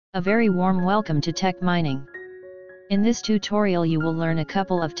A very warm welcome to Tech Mining. In this tutorial you will learn a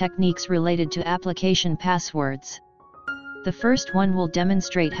couple of techniques related to application passwords. The first one will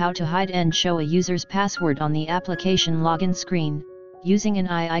demonstrate how to hide and show a user's password on the application login screen, using an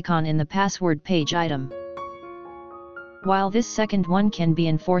eye icon in the password page item. While this second one can be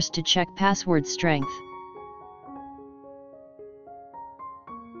enforced to check password strength.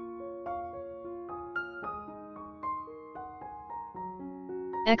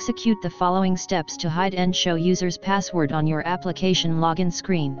 Execute the following steps to hide and show user's password on your application login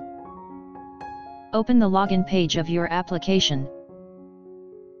screen. Open the login page of your application.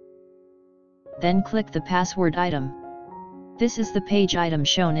 Then click the password item. This is the page item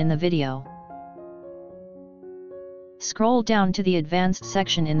shown in the video. Scroll down to the advanced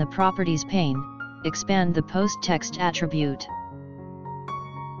section in the properties pane, expand the post text attribute.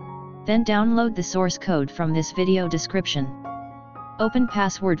 Then download the source code from this video description. Open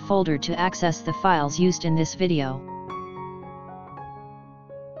password folder to access the files used in this video.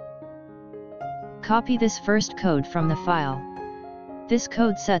 Copy this first code from the file. This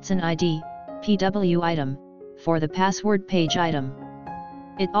code sets an ID, PW item, for the password page item.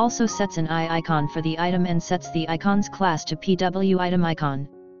 It also sets an eye icon for the item and sets the icon's class to PW item icon,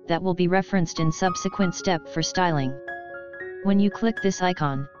 that will be referenced in subsequent step for styling. When you click this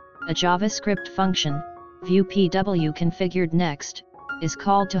icon, a JavaScript function, viewPW configured next, is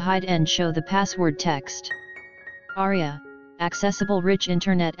called to hide and show the password text. ARIA, Accessible Rich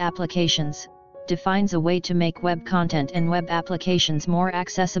Internet Applications, defines a way to make web content and web applications more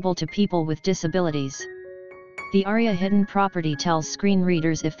accessible to people with disabilities. The ARIA hidden property tells screen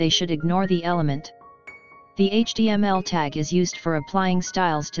readers if they should ignore the element. The HTML tag is used for applying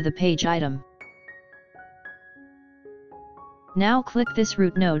styles to the page item. Now click this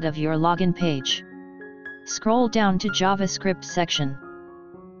root node of your login page. Scroll down to JavaScript section.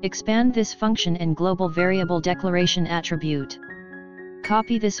 Expand this function and global variable declaration attribute.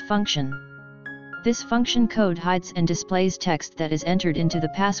 Copy this function. This function code hides and displays text that is entered into the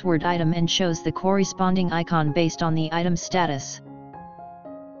password item and shows the corresponding icon based on the item status.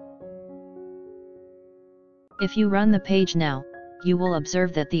 If you run the page now, you will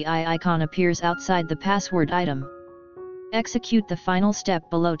observe that the eye icon appears outside the password item. Execute the final step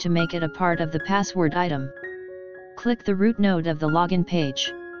below to make it a part of the password item. Click the root node of the login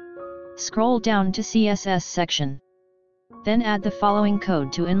page. Scroll down to CSS section. Then add the following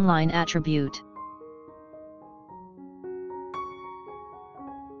code to inline attribute.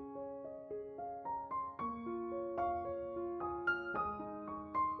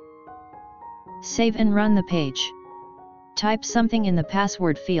 Save and run the page. Type something in the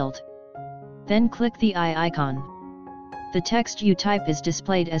password field. Then click the eye icon. The text you type is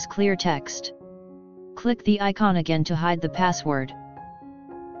displayed as clear text. Click the icon again to hide the password.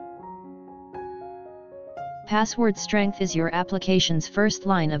 Password strength is your application's first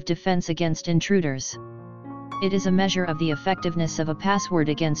line of defense against intruders. It is a measure of the effectiveness of a password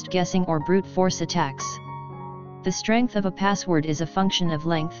against guessing or brute force attacks. The strength of a password is a function of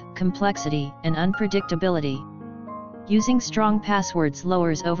length, complexity, and unpredictability. Using strong passwords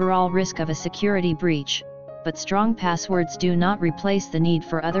lowers overall risk of a security breach, but strong passwords do not replace the need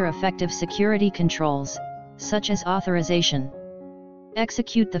for other effective security controls, such as authorization.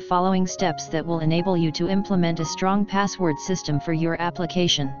 Execute the following steps that will enable you to implement a strong password system for your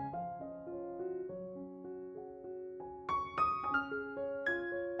application.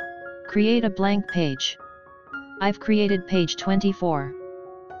 Create a blank page. I've created page 24.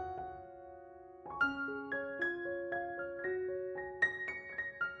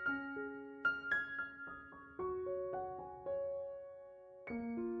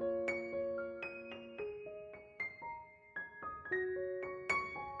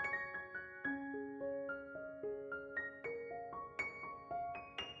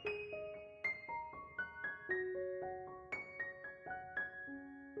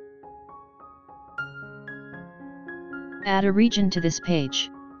 Add a region to this page.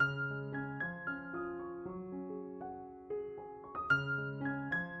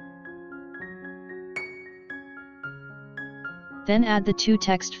 Then add the two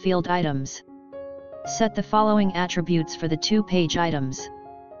text field items. Set the following attributes for the two page items.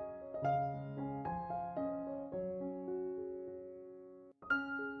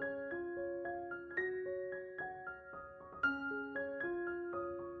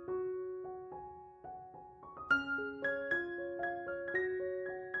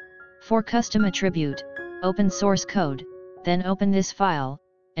 For custom attribute, open source code, then open this file,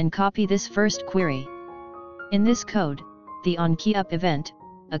 and copy this first query. In this code, the onKeyUp event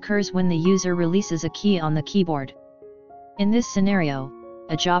occurs when the user releases a key on the keyboard. In this scenario,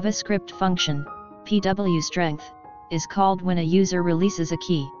 A JavaScript function, pwStrength, is called when a user releases a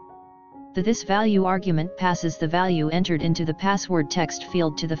key. The this value argument passes the value entered into the password text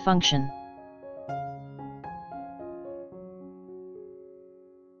field to the function.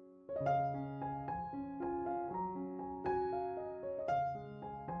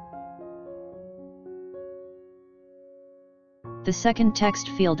 The second text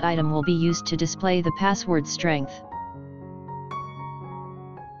field item will be used to display the password strength.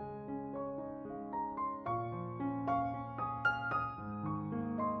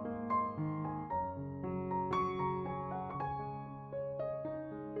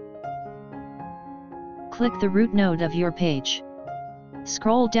 Click the root node of your page.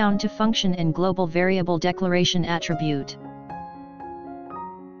 Scroll down to Function and Global Variable Declaration attribute.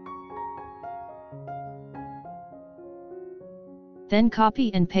 Then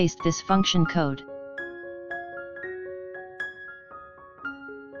copy and paste this function code.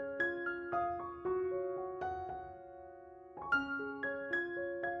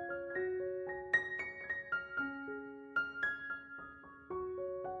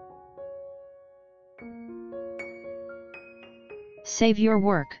 Save your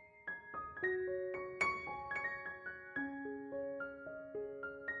work.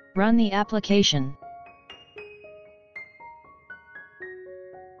 Run the application.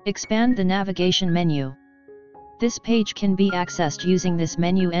 Expand the navigation menu. This page can be accessed using this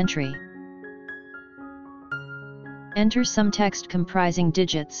menu entry. Enter some text comprising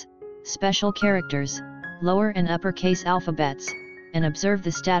digits, special characters, lower and uppercase alphabets, and observe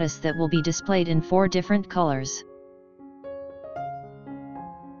the status that will be displayed in 4 different colors.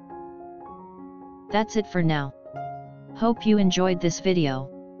 That's it for now. Hope you enjoyed this video.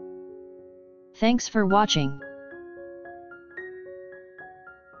 Thanks for watching.